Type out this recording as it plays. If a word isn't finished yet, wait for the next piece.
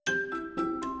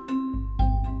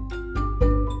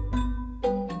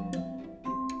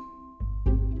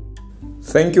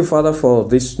Thank you, Father, for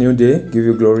this new day. Give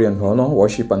you glory and honor,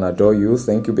 worship and adore you.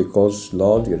 Thank you because,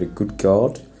 Lord, you're a good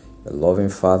God, you're a loving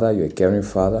Father, you're a caring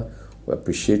Father. We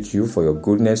appreciate you for your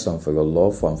goodness and for your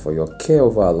love and for your care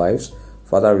over our lives.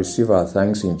 Father, receive our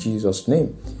thanks in Jesus'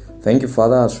 name. Thank you,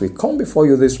 Father, as we come before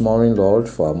you this morning, Lord,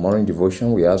 for our morning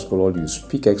devotion. We ask, Lord, you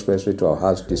speak expressly to our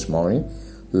hearts this morning.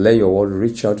 Let your word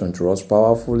reach out unto us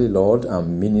powerfully, Lord,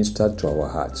 and minister to our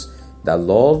hearts. That,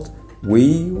 Lord,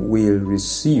 we will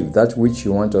receive that which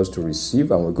you want us to receive,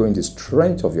 and we'll go in the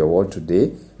strength of your word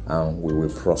today, and we will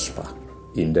prosper.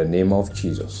 In the name of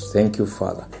Jesus. Thank you,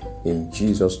 Father. In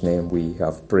Jesus' name we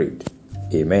have prayed.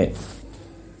 Amen.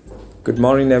 Good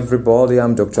morning, everybody.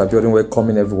 I'm Dr. Abiodun,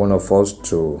 welcoming every one of us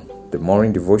to the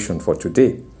morning devotion for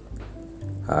today.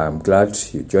 I'm glad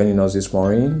you're joining us this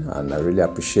morning, and I really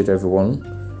appreciate everyone.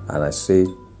 And I say,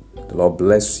 the Lord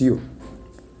bless you.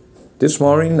 This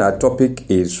morning, our topic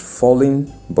is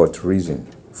falling but risen.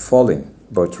 Falling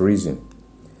but risen.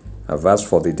 Our verse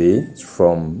for the day is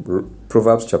from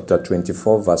Proverbs chapter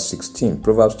 24, verse 16.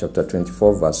 Proverbs chapter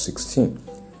 24, verse 16.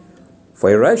 For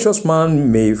a righteous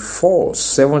man may fall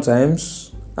 7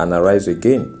 times and arise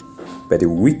again, but the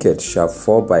wicked shall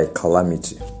fall by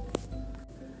calamity.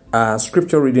 Our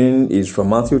scripture reading is from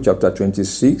Matthew chapter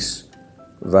 26,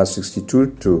 verse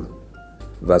 62 to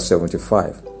verse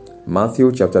 75.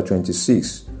 Matthew chapter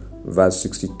 26, verse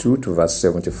 62 to verse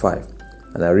 75.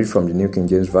 And I read from the New King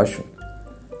James Version.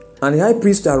 And the high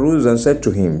priest arose and said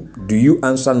to him, Do you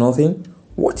answer nothing?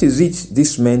 What is it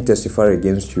these men testify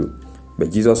against you?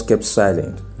 But Jesus kept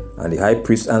silent. And the high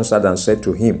priest answered and said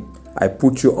to him, I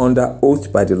put you under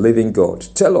oath by the living God.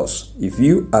 Tell us, if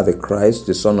you are the Christ,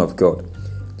 the Son of God.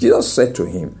 Jesus said to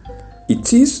him,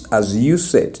 It is as you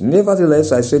said.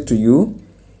 Nevertheless, I say to you,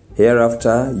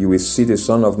 hereafter you will see the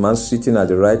Son of Man sitting at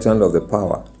the right hand of the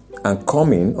power, and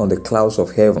coming on the clouds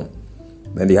of heaven.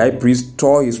 Then the high priest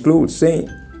tore his clothes, saying,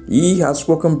 He has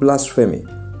spoken blasphemy.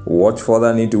 What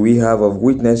further need do we have of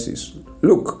witnesses?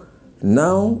 Look,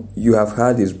 now you have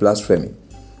heard his blasphemy.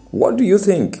 What do you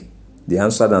think? They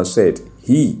answered and said,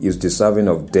 He is deserving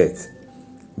of death.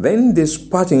 Then they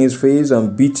spat in his face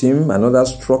and beat him, and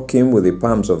others struck him with the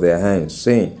palms of their hands,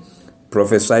 saying,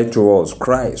 Prophesy to us,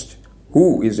 Christ.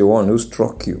 Who is the one who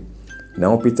struck you?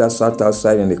 Now Peter sat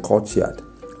outside in the courtyard,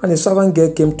 and a servant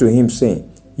girl came to him, saying,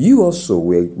 You also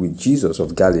were with Jesus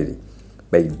of Galilee.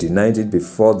 But he denied it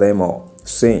before them all,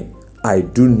 saying, I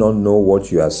do not know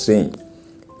what you are saying.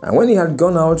 And when he had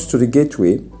gone out to the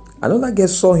gateway, another girl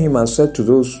saw him and said to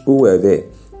those who were there,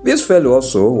 This fellow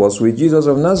also was with Jesus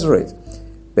of Nazareth.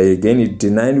 But again he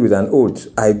denied with an oath,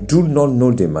 I do not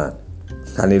know the man.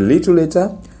 And a little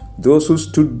later, those who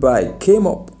stood by came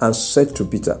up and said to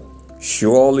Peter,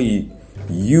 Surely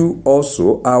you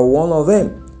also are one of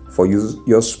them, for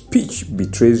your speech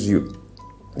betrays you.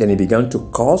 Then he began to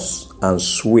curse and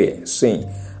swear,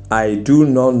 saying, I do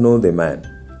not know the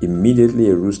man. Immediately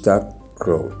a rooster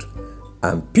crowed.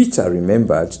 And Peter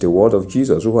remembered the word of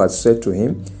Jesus, who had said to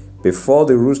him, Before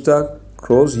the rooster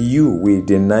crows, you will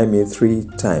deny me 3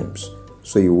 times.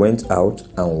 So he went out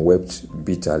and wept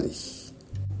bitterly.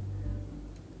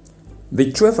 The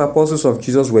 12 apostles of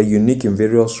Jesus were unique in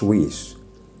various ways.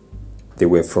 They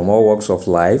were from all walks of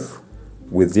life,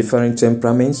 with different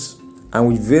temperaments, and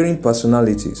with varying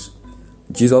personalities.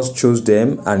 Jesus chose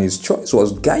them, and his choice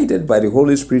was guided by the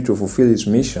Holy Spirit to fulfill his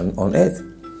mission on earth.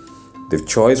 The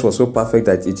choice was so perfect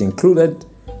that it included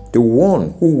the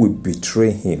one who would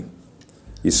betray him.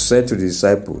 He said to the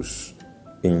disciples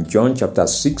in John chapter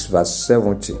 6, verse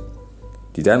 70,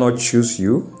 Did I not choose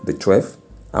you, the 12,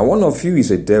 and one of you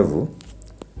is a devil?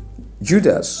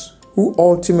 Judas, who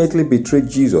ultimately betrayed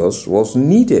Jesus, was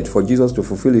needed for Jesus to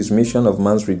fulfill his mission of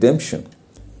man's redemption.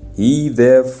 He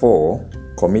therefore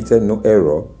committed no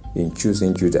error in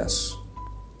choosing Judas.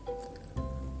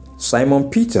 Simon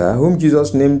Peter, whom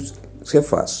Jesus named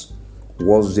Cephas,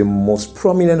 was the most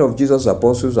prominent of Jesus'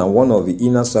 apostles and one of the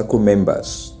inner circle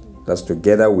members. That's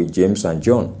together with James and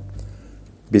John.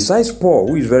 Besides Paul,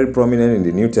 who is very prominent in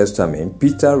the New Testament,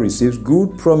 Peter receives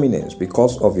good prominence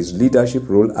because of his leadership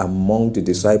role among the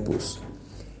disciples.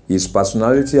 His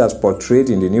personality as portrayed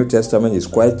in the New Testament is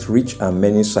quite rich and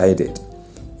many-sided.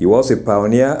 He was a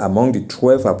pioneer among the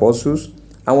 12 apostles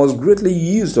and was greatly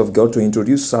used of God to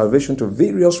introduce salvation to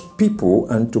various people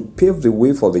and to pave the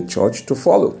way for the church to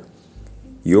follow.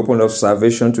 He opened up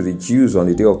salvation to the Jews on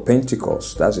the day of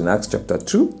Pentecost, that's in Acts chapter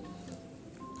 2.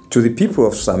 To the people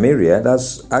of Samaria,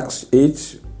 that's Acts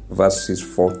 8, verses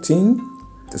 14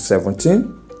 to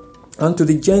 17. And to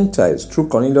the Gentiles through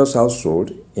Cornelius'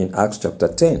 household in Acts chapter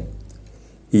 10.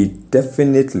 He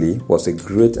definitely was a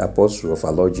great apostle of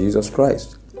our Lord Jesus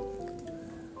Christ.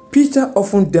 Peter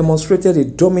often demonstrated a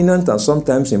dominant and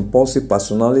sometimes impulsive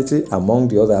personality among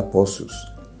the other apostles.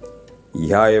 He,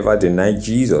 however, denied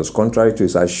Jesus, contrary to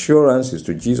his assurances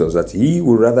to Jesus that he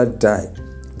would rather die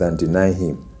than deny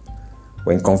him.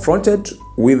 When confronted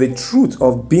with the truth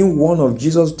of being one of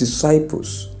Jesus'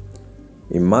 disciples,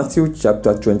 in Matthew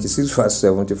chapter 26, verse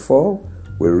 74,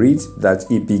 we read that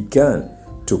he began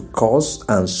to curse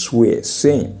and swear,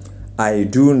 saying, "I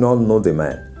do not know the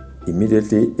man."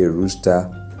 Immediately a rooster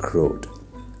crowed.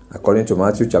 According to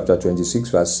Matthew chapter 26,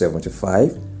 verse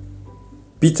 75,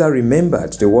 Peter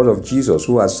remembered the word of Jesus,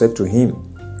 who had said to him,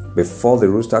 "Before the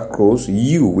rooster crows,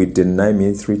 you will deny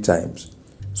me 3 times."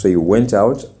 So he went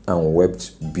out and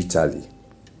wept bitterly.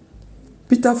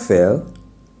 Peter fell,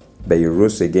 but he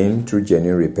rose again through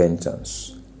genuine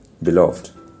repentance.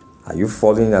 Beloved, are you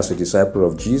falling as a disciple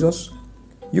of Jesus?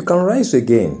 You can rise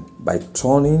again by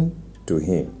turning to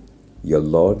him, your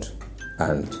Lord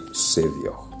and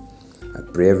Savior. I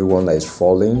pray everyone that is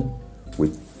falling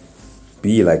will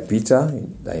be like Peter,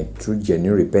 that through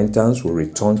genuine repentance will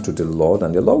return to the Lord,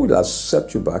 and the Lord will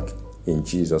accept you back in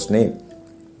Jesus' name.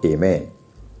 Amen.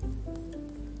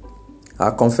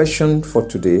 Our confession for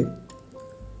today: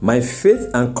 my faith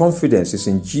and confidence is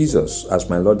in Jesus as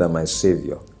my Lord and my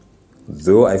Savior.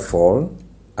 Though I fall,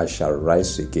 I shall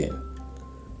rise again.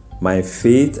 My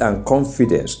faith and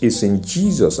confidence is in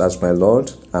Jesus as my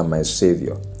Lord and my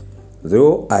Savior.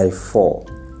 Though I fall,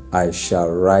 I shall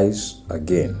rise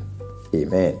again.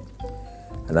 Amen.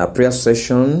 And our prayer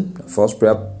session, first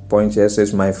prayer point here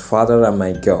says, "My Father and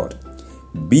my God,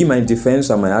 be my defense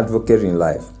and my advocate in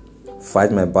life.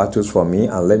 Fight my battles for me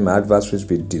and let my adversaries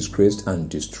be disgraced and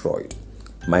destroyed.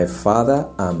 My Father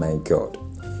and my God,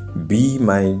 be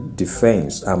my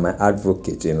defense and my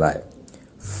advocate in life.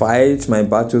 Fight my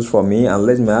battles for me and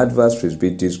let my adversaries be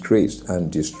disgraced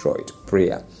and destroyed."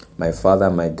 Prayer. My Father,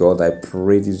 my God, I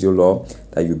pray this, you Lord,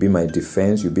 that you be my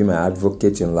defense, you be my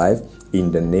advocate in life,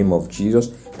 in the name of Jesus,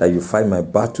 that you fight my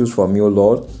battles for me, O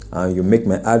Lord, and you make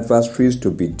my adversaries to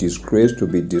be disgraced, to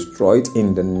be destroyed,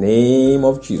 in the name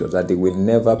of Jesus, that they will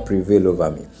never prevail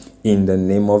over me. In the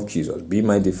name of Jesus, be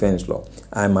my defense, Lord.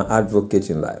 I am an advocate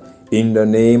in life. In the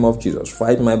name of Jesus,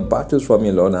 fight my battles for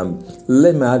me, Lord, and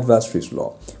let my adversaries,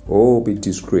 Lord, be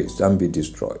disgraced and be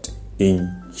destroyed. In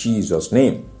Jesus'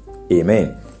 name,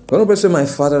 amen. I'm going to say, my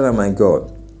Father and my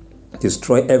God,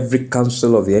 destroy every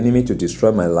counsel of the enemy to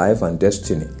destroy my life and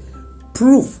destiny.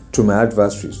 Prove to my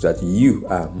adversaries that you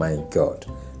are my God.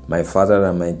 My Father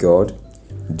and my God,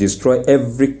 destroy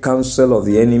every counsel of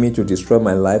the enemy to destroy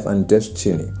my life and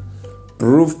destiny.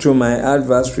 Prove to my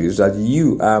adversaries that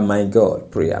you are my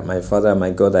God. Prayer. My Father and my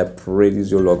God, I pray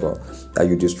this, your Lord God, that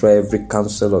you destroy every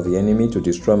counsel of the enemy to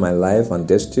destroy my life and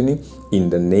destiny in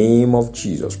the name of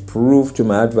Jesus. Prove to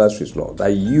my adversaries, Lord,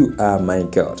 that you are my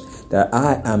God, that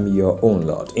I am your own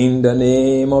Lord. In the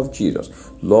name of Jesus,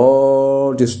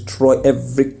 Lord, destroy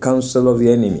every counsel of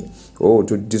the enemy,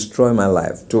 to destroy my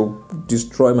life, to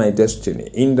destroy my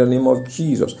destiny. In the name of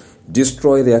Jesus,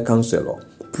 destroy their counsel, Lord.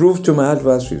 Prove to my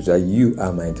adversaries that you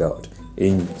are my God.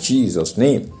 In Jesus'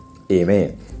 name,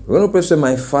 amen. We're going to pray, say,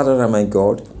 my Father and my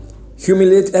God,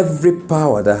 humiliate every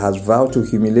power that has vowed to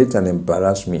humiliate and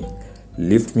embarrass me.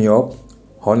 Lift me up,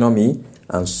 honor me,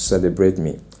 and celebrate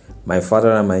me. My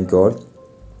Father and my God,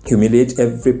 humiliate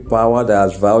every power that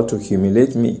has vowed to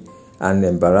humiliate me and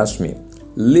embarrass me.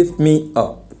 Lift me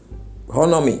up,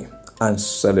 honor me, and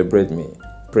celebrate me.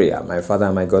 Prayer. My Father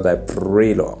and my God, I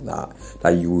pray, Lord,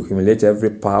 that you will humiliate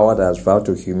every power that has vowed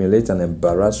to humiliate and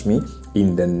embarrass me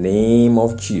in the name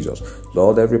of Jesus.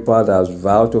 Lord, every power that has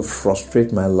vowed to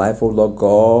frustrate my life, Lord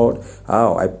God,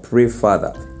 I pray,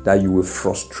 Father, that you will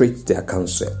frustrate their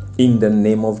counsel in the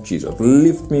name of Jesus.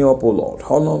 Lift me up, Lord,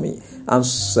 honor me, and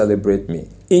celebrate me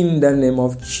in the name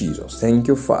of Jesus. Thank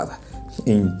you, Father.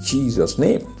 In Jesus'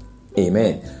 name,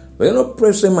 amen. We're going to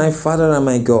pray, say, my Father and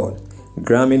my God,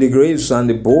 grant me the grace and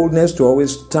the boldness to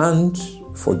always stand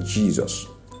for Jesus.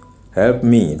 Help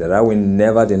me that I will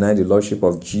never deny the Lordship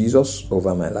of Jesus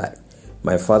over my life.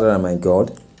 My Father and my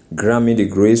God, grant me the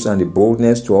grace and the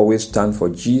boldness to always stand for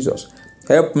Jesus.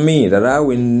 Help me that I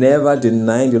will never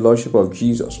deny the Lordship of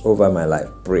Jesus over my life.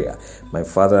 Prayer. My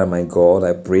Father and my God,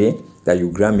 I pray that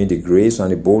you grant me the grace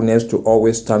and the boldness to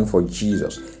always stand for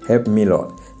Jesus. Help me,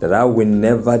 Lord, that I will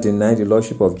never deny the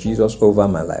Lordship of Jesus over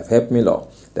my life. Help me, Lord,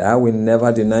 that I will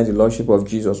never deny the Lordship of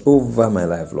Jesus over my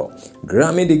life, Lord.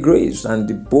 Grant me the grace and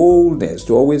the boldness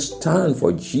to always stand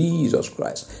for Jesus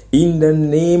Christ. In the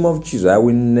name of Jesus, I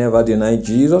will never deny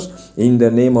Jesus. In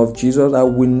the name of Jesus, I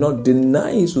will not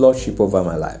deny his Lordship over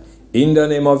my life. In the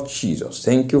name of Jesus.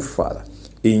 Thank you, Father.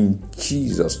 In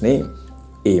Jesus' name,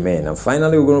 amen. And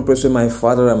finally, we're going to pray, my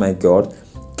Father and my God,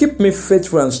 Keep me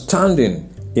faithful and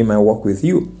standing in my walk with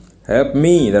you. Help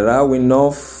me that I will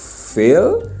not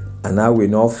fail and I will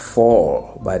not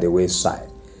fall by the wayside.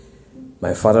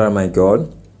 My Father and my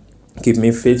God, keep me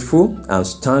faithful and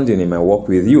standing in my walk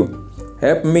with you.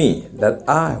 Help me that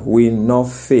I will not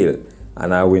fail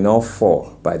and I will not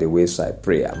fall by the wayside.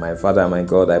 Prayer. My Father and my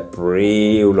God, I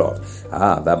pray, O Lord,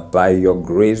 that by your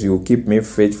grace you will keep me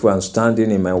faithful and standing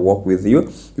in my walk with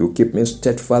you. You will keep me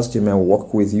steadfast in my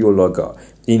walk with you, O Lord God.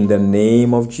 In the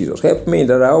name of Jesus, help me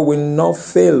that I will not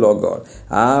fail, Lord God.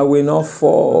 I will not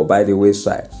fall by the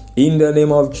wayside. In the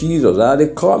name of Jesus, at the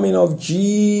coming of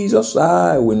Jesus,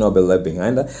 I will not be left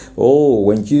behind. Oh,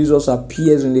 when Jesus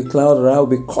appears in the cloud, I will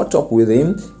be caught up with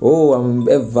him. Oh, I will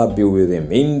ever be with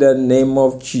him. In the name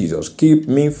of Jesus, keep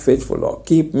me faithful, Lord.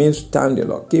 Keep me standing,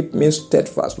 Lord. Keep me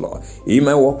steadfast, Lord, in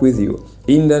my walk with you.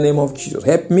 In the name of Jesus,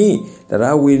 help me that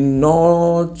I will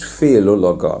not fail, oh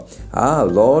Lord God.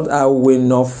 Lord, I will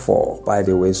not fall by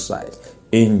the wayside.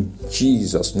 In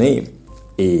Jesus' name,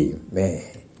 amen.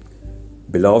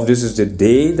 Beloved, this is the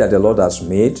day that the Lord has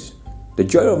made. The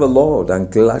joy of the Lord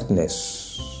and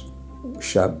gladness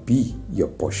shall be your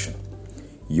portion.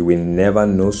 You will never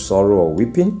know sorrow or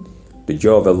weeping. The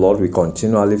joy of the Lord will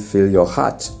continually fill your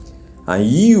heart. And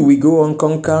you will go on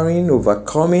conquering,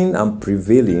 overcoming, and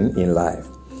prevailing in life.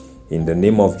 In the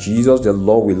name of Jesus, the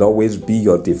Lord will always be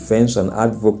your defense and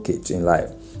advocate in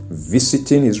life,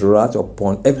 visiting his wrath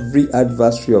upon every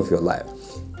adversary of your life.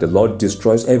 The Lord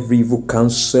destroys every evil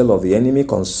counsel of the enemy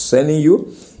concerning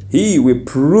you. He will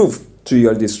prove to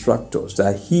your distractors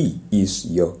that he is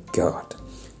your God.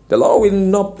 The Lord will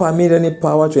not permit any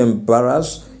power to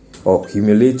embarrass or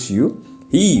humiliate you.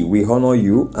 He will honor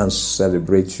you and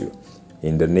celebrate you.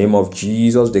 In the name of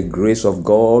Jesus, the grace of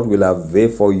God will avail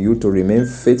for you to remain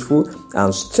faithful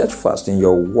and steadfast in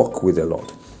your walk with the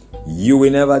Lord. You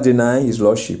will never deny his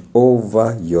lordship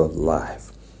over your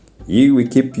life. He will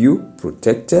keep you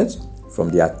protected from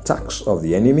the attacks of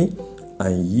the enemy,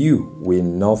 and you will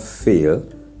not fail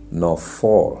nor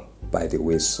fall by the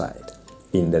wayside.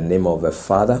 In the name of the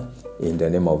Father, in the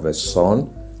name of the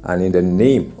Son, and in the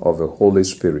name of the Holy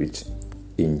Spirit,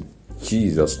 in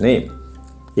Jesus' name,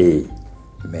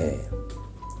 amen.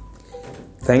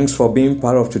 Thanks for being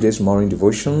part of today's morning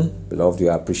devotion. Beloved, you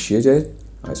are appreciated.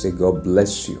 I say God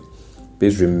bless you.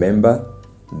 Please remember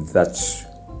that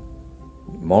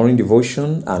morning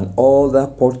devotion and all the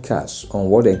podcasts on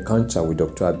Word Encounter with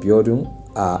Dr. Abiodun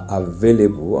are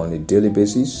available on a daily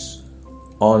basis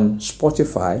on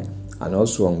Spotify and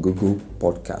also on Google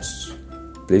Podcasts.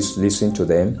 Please listen to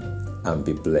them and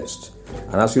be blessed.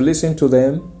 And as you listen to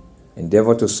them,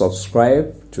 endeavor to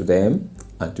subscribe to them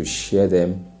and to share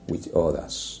them with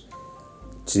others.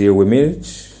 Till we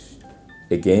meet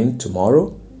again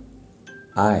tomorrow,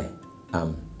 I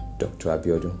am Dr.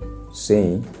 Abiodun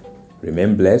saying,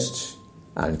 remain blessed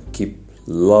and keep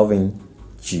loving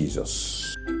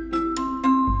Jesus.